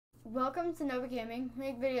Welcome to Nova Gaming. We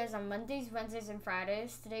make videos on Mondays, Wednesdays, and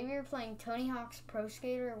Fridays. Today we are playing Tony Hawk's Pro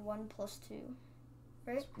Skater 1+2.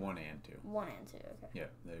 Right? It's 1 and 2. 1 and 2, okay. Yeah,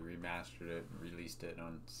 they remastered it and released it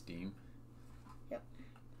on Steam. Yep.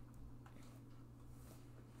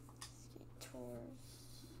 Skate tours.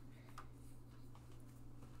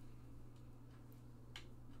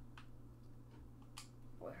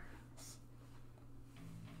 Where?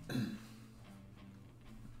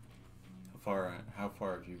 How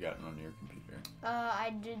far have you gotten on your computer? I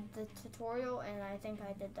did the tutorial, and I think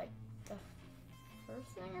I did like the first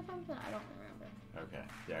thing or something. I don't remember. Okay,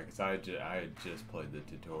 yeah, because I had just played the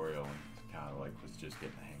tutorial and kind of like was just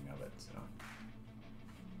getting the hang of it, so.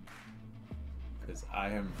 Because I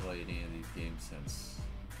haven't played any of these games since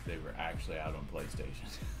they were actually out on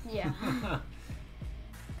PlayStation. Yeah.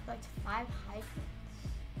 Collect 5 hydrants.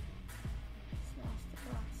 Smash the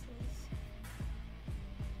glasses.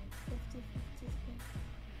 50/50 spin.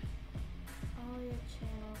 All your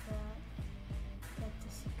channel that get the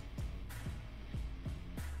secret.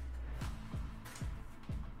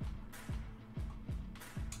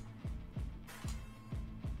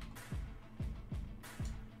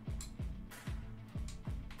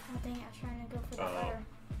 Oh dang it, I was trying to go for that letter.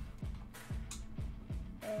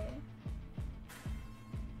 A.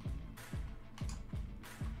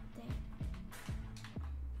 Dang.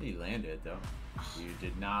 You landed it though. You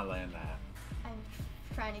did not land that. I'm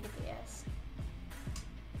trying to get the S.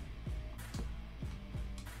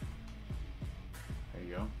 There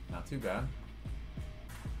you go. Not too bad.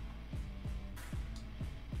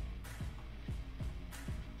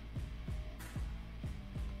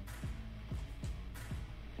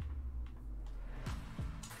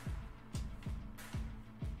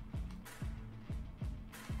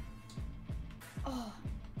 Oh,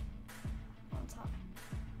 on top.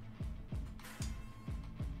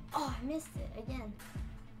 Oh, I missed it again.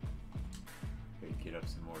 Maybe get up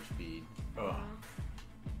some more speed. Oh.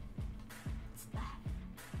 What's that?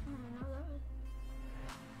 I don't know that was.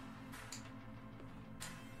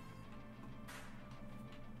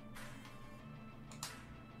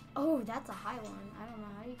 Oh, that's a high one. I don't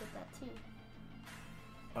know how you get that T.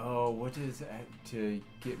 Oh, what is that to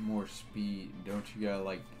get more speed? Don't you gotta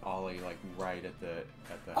like ollie like right at the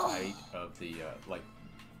height of the like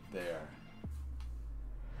there,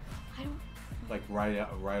 I don't. like right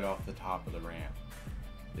off the top of the ramp?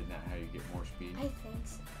 Isn't that how you get more speed? I think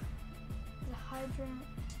so. The hydrant.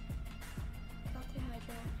 Got the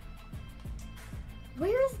hydrant.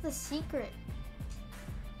 Where is the secret?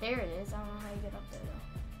 There it is. I don't know how you get up there though.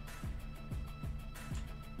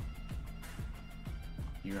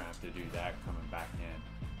 You're gonna have to do that coming back in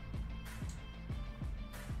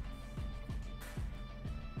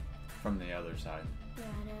from the other side. Yeah,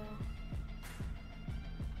 I know.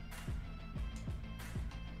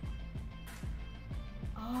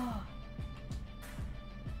 Oh.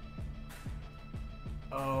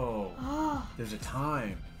 Oh, Oh. there's a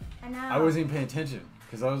time. I know. I wasn't even paying attention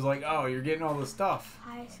because I was like, oh, you're getting all the stuff.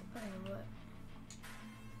 High school. What?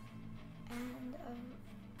 And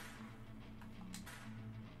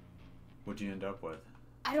What'd you end up with?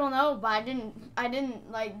 I don't know, but I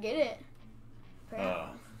didn't like get it. Okay,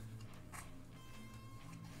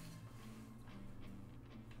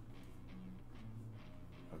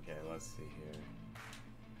 let's see here.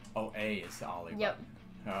 Oh, A is the ollie Yep.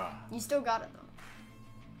 button. You still got it though.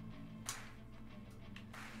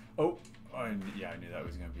 Oh, yeah, I knew that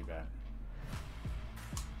was gonna be bad.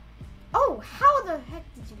 Oh, how the heck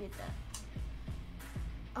did you get that?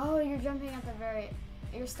 Oh, you're jumping at the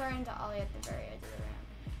you're starting to ollie at the very edge of the ramp.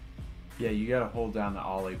 Yeah, you gotta hold down the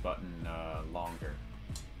ollie button longer.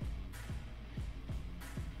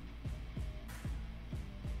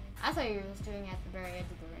 I thought you were just doing it at the very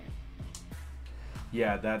edge of the ramp.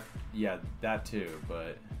 Yeah, that too,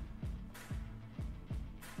 but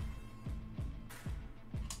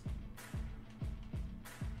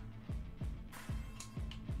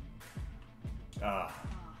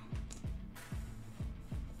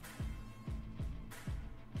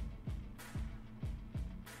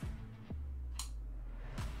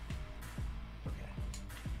okay.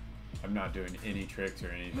 I'm not doing any tricks or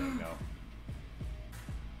anything, no.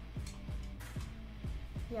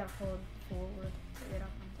 You gotta hold forward to get up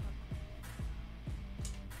on top.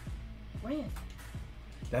 What is it?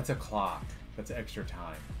 That's a clock. That's extra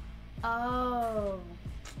time. Oh.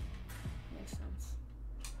 Makes sense.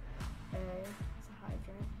 It's a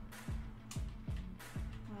hydrant.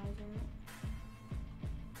 Hydrant.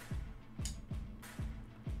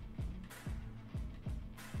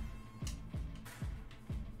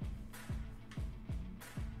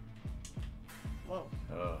 Whoa.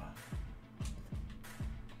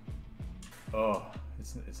 Oh,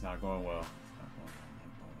 it's not going well. It's not going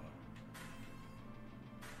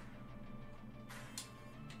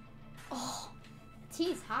well. Oh,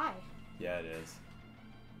 T's high. Yeah, it is.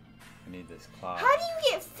 I need this clock. How do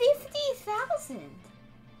you get 50,000?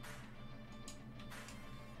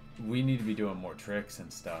 We need to be doing more tricks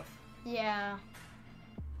and stuff. Yeah.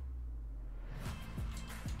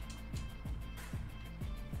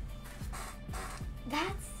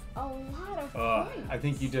 That's a lot of points. I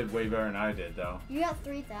think you did way better than I did, though. You got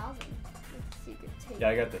 3,000 with the secret tape. Yeah,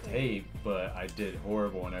 I got the tape, but I did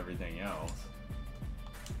horrible in everything else.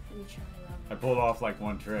 You try I pulled off like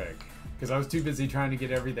one trick because I was too busy trying to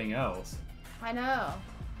get everything else. I know.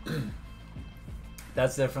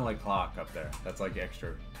 That's definitely clock up there. That's like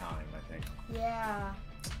extra time, I think. Yeah.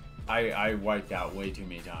 I wiped out way too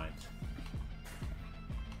many times.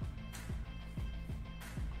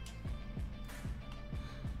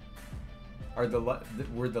 Were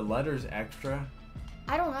the letters extra?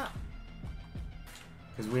 I don't know.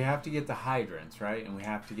 Because we have to get the hydrants, right? And we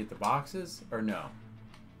have to get the boxes, or no?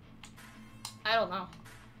 I don't know.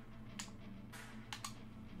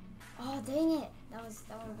 Oh dang it! That would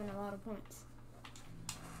have been a lot of points.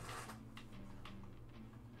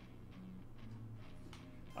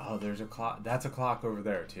 Oh, there's a clock. That's a clock over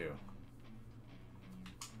there too.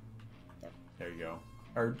 Yep. There you go.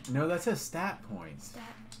 Or no, that says stat points. Stat.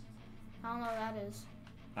 I don't know what that is.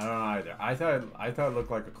 I don't know either. I thought it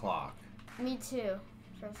looked like a clock. Me too.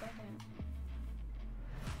 For a second.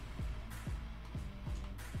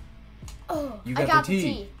 Oh, You got I got the the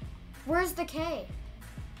T. T. Where's the K?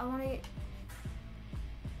 I want to get...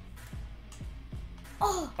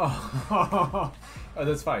 Oh! Oh, oh,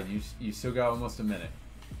 that's fine. You still got almost a minute.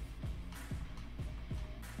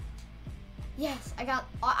 Yes, I got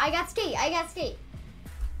skate. I got skate.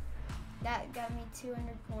 That got me 200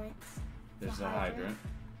 points. There's The a hydrant.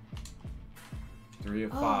 3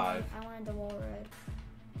 of Oh, 5. I wanted the wall red.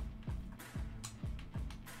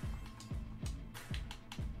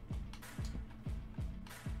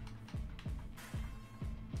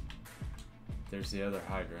 There's the other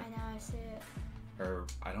hydrant. I know, I see it. Or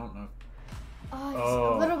I don't know. Oh, it's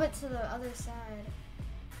Oh. a little bit to the other side.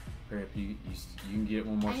 Hurry up, you can get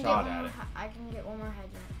one more I can shot get at one it. more I can get one more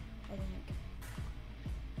hydrant, I think.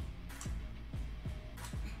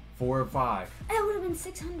 4 of 5. It would have been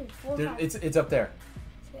 600. 4 There, 5. it's up there.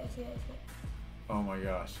 See it, see it, see it. Oh my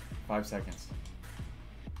gosh. 5 seconds.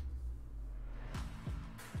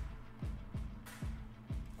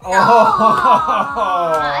 Oh!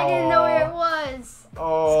 I didn't know where it was.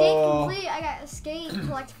 Oh. Skate complete. I got a skate,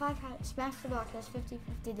 collect 5, smash the box. That's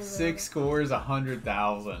 50-50 to 6 scores,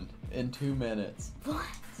 100,000 in 2 minutes. What?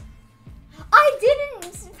 I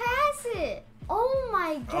didn't pass it. Oh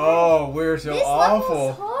my god. Oh, we're so this awful.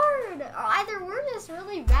 level's hard. Either we're just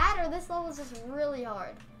really bad or this level's just really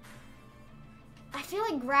hard. I feel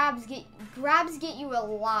like grabs get you a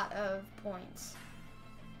lot of points.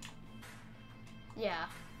 Yeah.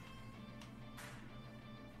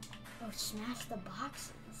 Oh, smash the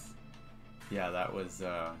boxes. Yeah, that was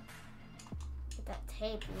Get that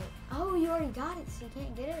tape. Oh, you already got it, so you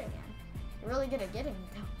can't get it again. You're really good at getting it,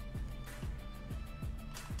 though.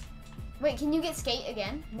 Wait, can you get skate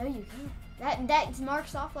again? No, you can't. That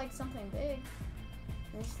marks off like something big.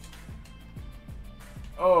 This.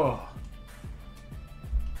 oh.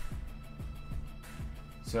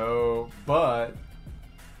 So, but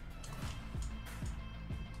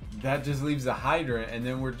that just leaves the hydrant, and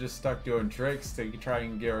then we're just stuck doing tricks to try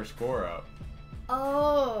and get our score up.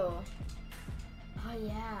 Oh. Oh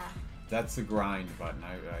yeah. That's the grind button.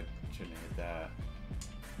 I shouldn't have hit that.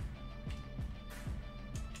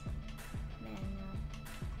 Man, no.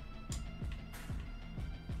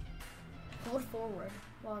 Hold forward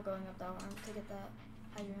while going up that arm to get that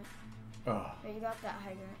hydrant. Oh. Wait, you got that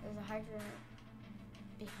hydrant. There's a hydrant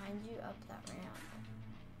behind you up that ramp.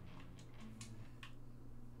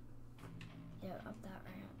 Yeah, up that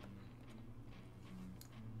ramp.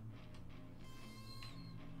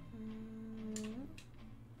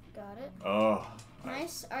 Got it. Oh.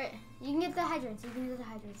 Nice. Alright, you can get the hydrants. You can do the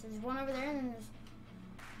hydrants. There's one over there and then there's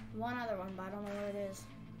one other one, but I don't know what it is.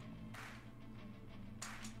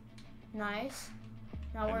 Nice.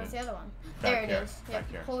 Now And where's the then other one? back There it here, is. back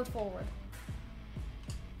Yep. here. Pull it forward.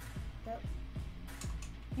 Yep.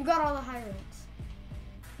 You got all the hydrants.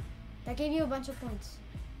 That gave you a bunch of points.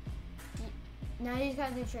 Now you just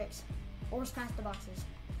gotta do tricks. Or smash the boxes.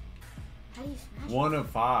 How do you smash 1 of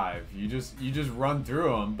 5. You just run through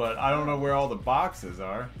them, but I don't know where all the boxes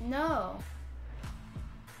are them? No.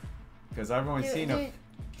 because I've only seen a.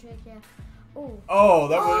 Trick, yeah. Ooh. Oh,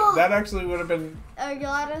 Oh! that actually would have been A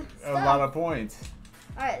lot of a stuff. lot of points.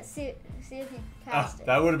 All right, see if you passed it.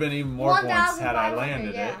 That would have been even more points had I 1,500,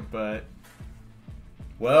 landed yeah. it, but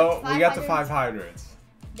well, we got the 5 hydrants.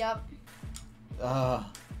 hydrants. Yep.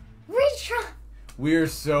 Retry. We're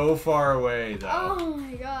so far away, though. Oh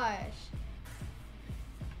my gosh.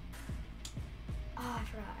 Oh, I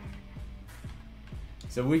forgot.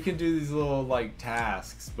 So we can do these little like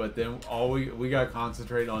tasks, but then all we gotta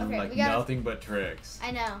concentrate on like nothing but tricks.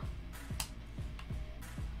 I know.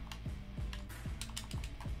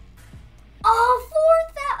 Oh,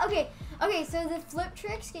 4,000. Okay. So the flip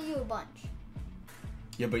tricks get you a bunch.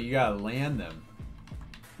 Yeah, but you gotta land them.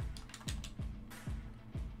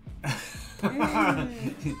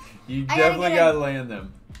 You definitely gotta land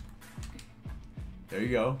them. There you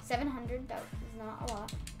go. 700. That is not a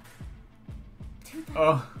lot. 2,000.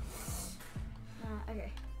 Oh.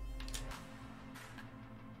 Okay.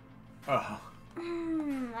 Oh.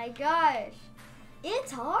 My gosh.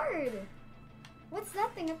 It's hard. What's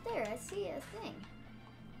that thing up there? I see a thing.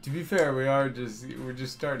 To be fair, we're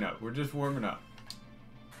just starting up. We're just warming up.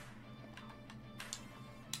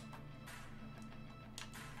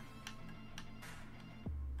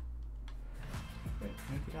 Wait,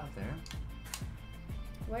 make it out there.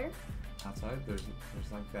 Where? Outside, there's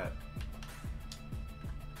like that.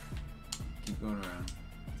 Keep going around.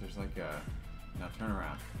 There's like a. Now turn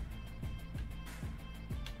around.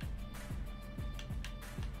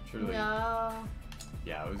 Surely. No.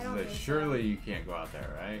 Yeah, I was gonna say, surely you can't go out there,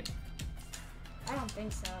 right? I don't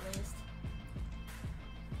think so, at least.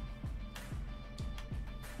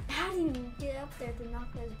 How do you get up there to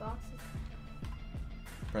knock those boxes?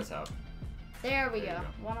 Press out. There we go.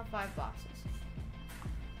 1 of 5 boxes.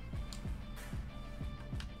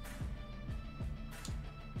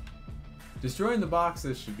 Destroying the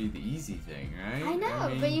boxes should be the easy thing, right? I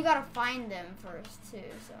know, but you gotta find them first, too,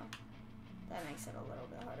 so that makes it a little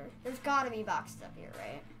bit harder. There's gotta be boxes up here,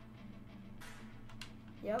 right?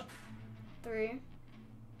 Yep. 3.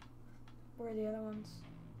 Where are the other ones?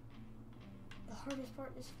 The hardest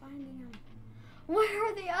part is finding them. Where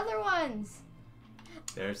are the other ones?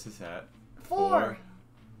 There's the set. 4.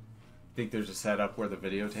 Think there's a set up where the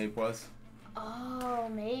videotape was? Oh,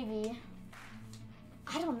 maybe.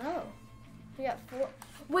 I don't know. We got 4.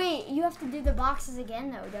 Wait, you have to do the boxes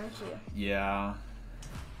again, though, don't you? Yeah.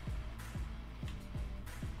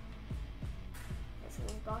 So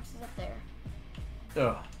there's boxes up there.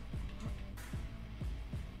 Ugh.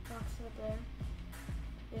 Boxes up there.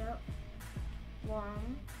 Yep.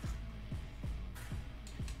 1.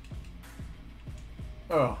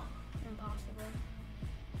 Oh. Impossible.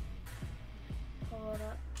 Pull it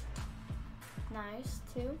up. Nice.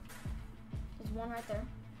 2. There's 1 right there.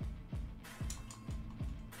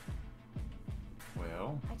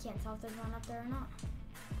 Well. I can't tell if there's 1 up there or not.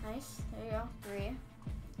 Nice. There you go. 3.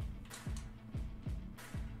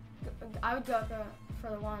 I would go up there for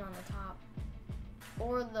the one on the top.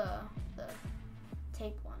 Or the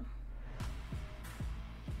tape one.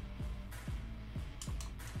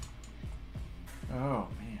 Oh,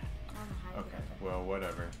 man. I don't know how to Okay, get up there. well,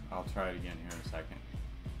 whatever. I'll try it again here in a second.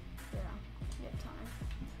 Yeah, you have time.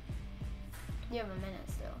 You have a minute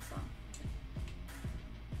still, so.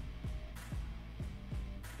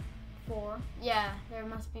 4. Yeah, there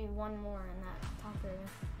must be 1 more in that top area.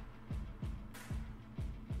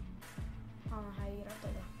 I don't know how you get up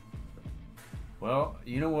there though. Well,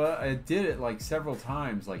 you know what? I did it like several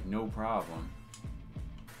times, like no problem.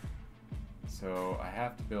 So I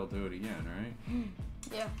have to be able to do it again, right?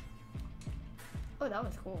 Yeah. Oh, that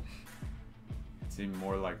was cool. It seemed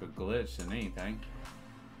more like a glitch than anything.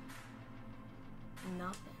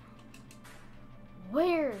 Nothing.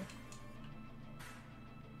 Where?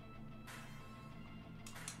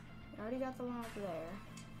 I already got the one up there.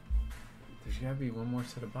 There's gotta be 1 more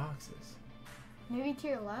set of boxes. Maybe to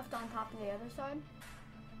your left on top of the other side?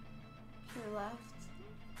 To your left.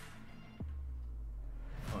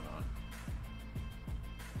 Hold on.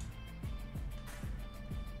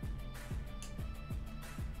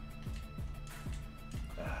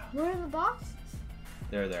 Where are the boxes?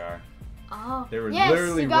 There they are. Oh. They were yes,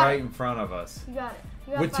 literally you got right it. in front of us. You got it.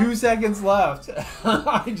 You got With 5. 2 seconds left.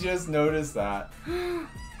 I just noticed that. We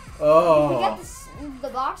Oh. got the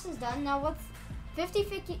boxes done. Now what's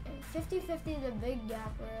 50-50 the big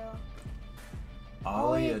gap rail?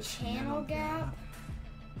 Ollie a a channel gap?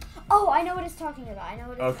 Oh, I know what it's talking about. I know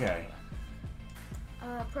what it's Okay.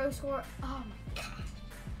 talking about. Pro score. Oh my gosh.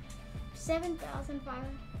 7,500.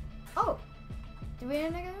 Oh. Do we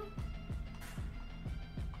want to go?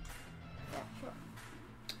 Yeah, sure.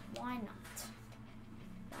 Why not?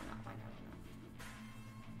 Why not? Why not?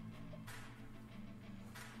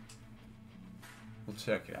 We'll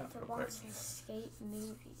check it out Let's real watch quick. some skate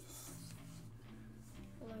movies.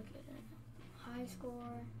 Look at it. High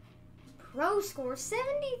score. Pro score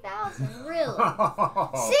 70,000. Really?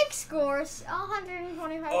 6 scores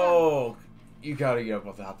 125,000. Oh, you gotta get up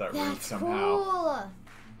without that roof That's somehow. cool.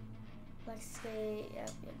 Like skate. Yep.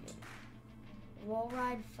 Wall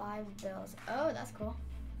ride 5 bills. Oh, that's cool.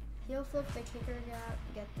 Heel flip the kicker gap.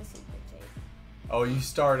 Get the secret tape. Oh, you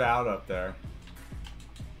start out up there.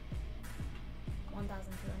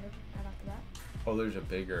 1,200 right after that. Oh, there's a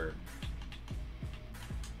bigger.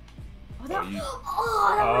 Oh, that, you- that would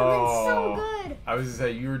have been so good. I was gonna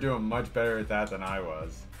say you were doing much better at that than I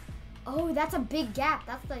was. Oh, that's a big gap.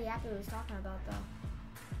 That's the gap we was talking about, though.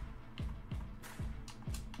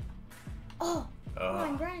 Oh, come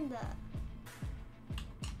on, grind that.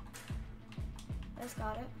 I just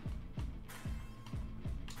got it.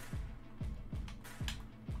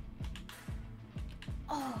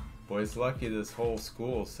 Oh. Boy, it's lucky this whole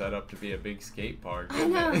school set up to be a big skate park. I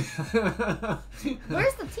know. Isn't it?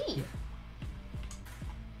 Where's the T?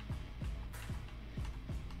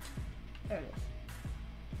 There it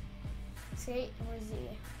is. Skate, where's the...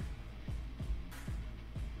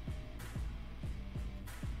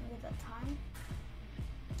 Look at the time.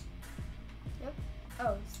 Yep.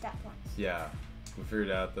 Oh, stat points. Yeah, we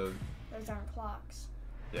figured out those. Those aren't clocks.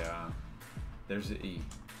 Yeah, there's the E.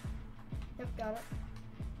 Yep, got it.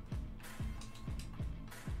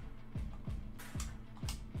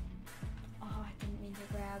 Oh, I didn't mean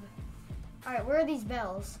to grab. Alright, where are these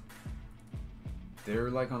bells? They're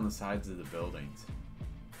like on the sides of the buildings.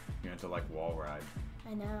 You have to like wall ride.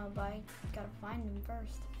 I know, but I gotta find them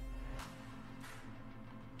first.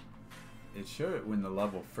 It showed when the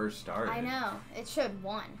level first started. I know. It showed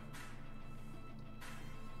 1.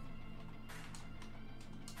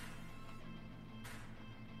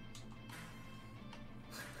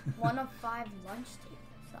 One of 5 lunch tables.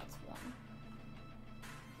 That's 1.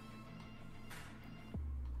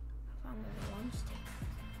 Found the lunch table.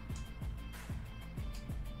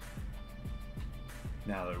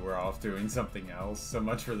 Now that we're off doing something else, so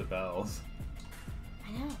much for the bells.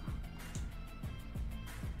 I know.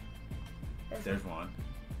 There's one.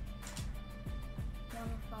 1 of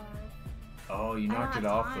 5. Oh, you I don't knocked have it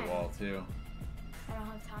off time. the wall too. I don't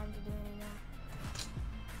have time to do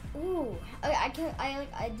anymore. Ooh,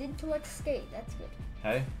 I did collect skate. That's good.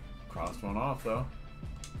 Hey, crossed one off though.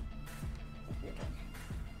 You're done.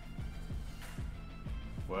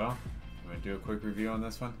 Well, you want to do a quick review on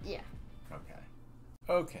this one? Yeah. Okay.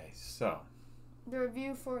 Okay, so. The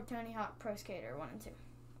review for Tony Hawk Pro Skater 1 and 2.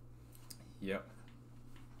 Yep.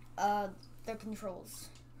 The controls.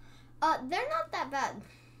 They're not that bad.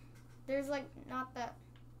 There's like not that.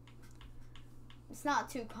 It's not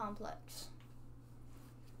too complex.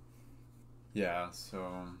 Yeah,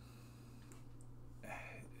 so.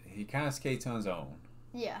 He kind of skates on his own.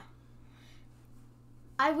 Yeah.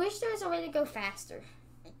 I wish there was a way to go faster.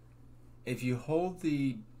 If you hold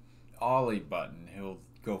the ollie button, he'll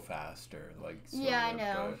go faster. Like Yeah, I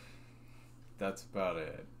know. but that's about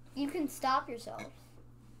it. You can stop yourself.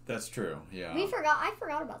 That's true. Yeah. I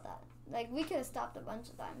forgot about that. Like we could have stopped a bunch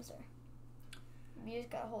of times there. You just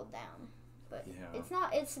gotta hold down. But Yeah.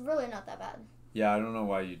 it's really not that bad. Yeah, I don't know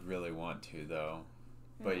why you'd really want to though.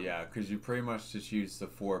 But No. yeah, because you pretty much just use the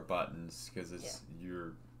 4 buttons because it's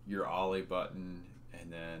your ollie button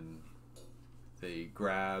and then the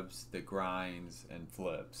grabs, the grinds, and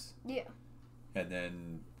flips. Yeah. And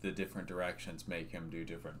then the different directions make him do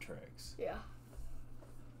different tricks. Yeah.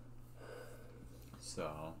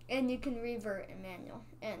 So. And you can revert and manual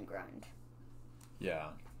and grind. Yeah.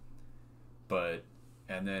 But,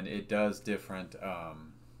 and then it does different,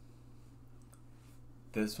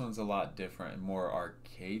 this one's a lot different, more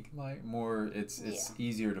arcade-like, it's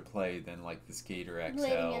easier to play than like the Skater XL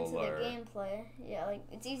Leading into or... the gameplay. Yeah, like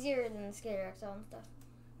it's easier than the Skater XL and stuff.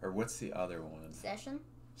 Or what's the other one? Session?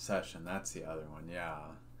 Session, that's the other one, yeah.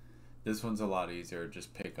 This one's a lot easier,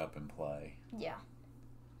 just pick up and play. Yeah.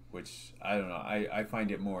 Which, I don't know, I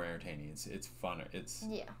find it more entertaining. It's funner, it's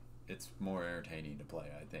more entertaining to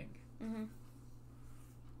play, I think. Mm-hmm.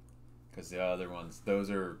 Because the other ones,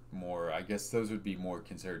 those are more, I guess those would be more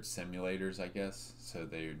considered simulators, I guess. So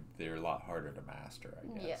they're a lot harder to master,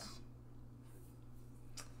 I guess.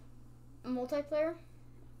 Yeah. Multiplayer?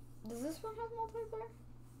 Does this one have multiplayer?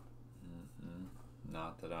 Mm-hmm.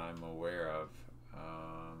 Not that I'm aware of.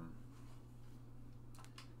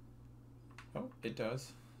 Oh, it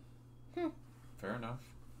does. Fair enough.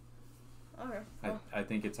 Okay. Well, I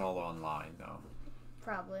think it's all online, though.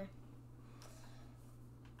 probably.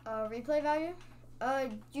 Replay value?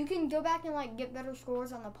 You can go back and like get better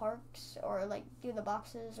scores on the parks or like do the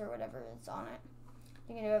boxes or whatever it's on it.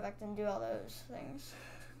 You can go back and do all those things.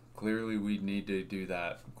 Clearly, we need to do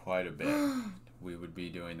that quite a bit. We would be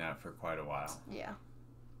doing that for quite a while. Yeah.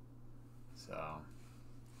 So,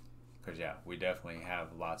 because yeah, we definitely have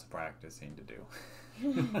lots of practicing to do.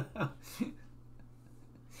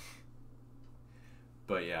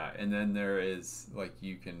 But yeah, and then there is, like,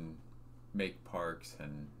 you can make parks,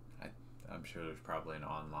 and I'm sure there's probably an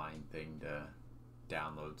online thing to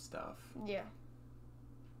download stuff. Yeah.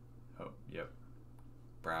 Oh, yep.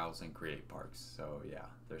 Browse and create parks. So yeah,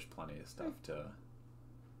 there's plenty of stuff to.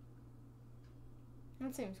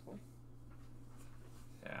 That seems cool.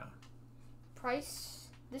 Yeah. Price.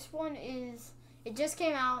 This one is. It just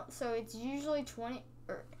came out, so it's usually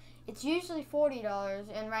it's usually $40,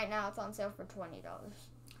 and right now it's on sale for $20.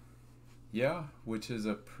 Yeah, which is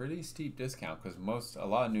a pretty steep discount because a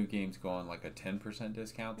lot of new games go on like a 10%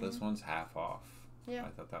 discount. This one's half off. Yeah. I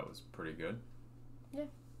thought that was pretty good. Yeah.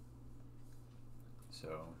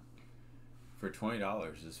 So, for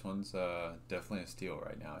 $20, this one's definitely a steal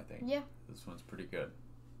right now, I think. Yeah. This one's pretty good.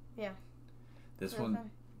 Yeah. This Really one,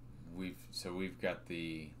 fun. we've got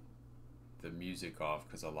the music off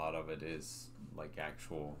because a lot of it is like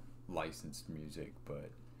actual licensed music, but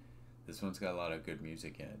this one's got a lot of good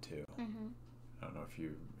music in it too. Mm-hmm. I don't know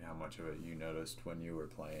how much of it you noticed when you were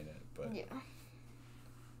playing it, but yeah.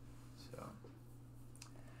 So,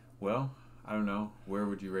 well, I don't know. Where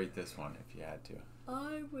would you rate this one if you had to?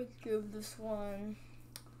 I would give this one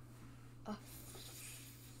a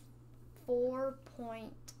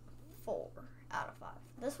 4.4 out of 5.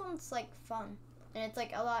 This one's like fun, and it's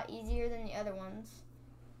like a lot easier than the other ones,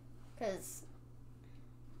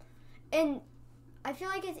 and I feel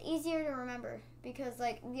like it's easier to remember because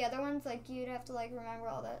like the other ones, like you'd have to like remember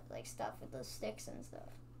all that like stuff with the sticks and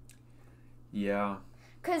stuff. Yeah.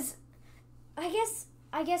 Cause I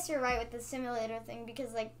guess you're right with the simulator thing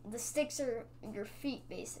because like the sticks are your feet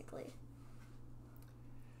basically.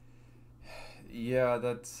 Yeah,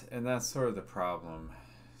 that's sort of the problem.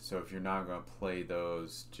 So if you're not going to play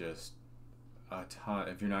those just a ton,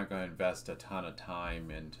 if you're not going to invest a ton of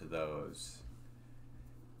time into those,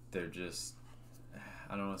 they're just,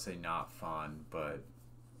 I don't want to say not fun, but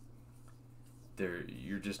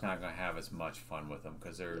you're just not going to have as much fun with them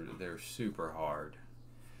because they're super hard.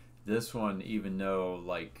 This one, even though,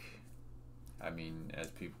 like, I mean,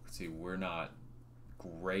 as people can see, we're not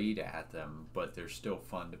great at them, but they're still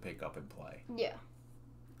fun to pick up and play. Yeah.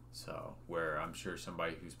 So, where I'm sure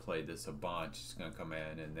somebody who's played this a bunch is going to come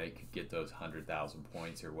in and they could get those 100,000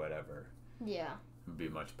 points or whatever. Yeah. It would be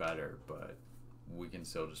much better, but we can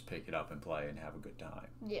still just pick it up and play and have a good time.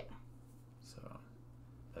 Yeah. So,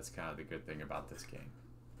 that's kind of the good thing about this game.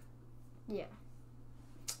 Yeah.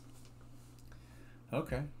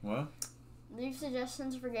 Okay, well. Leave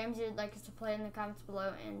suggestions for games you'd like us to play in the comments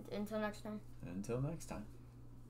below, and until next time. Until next time.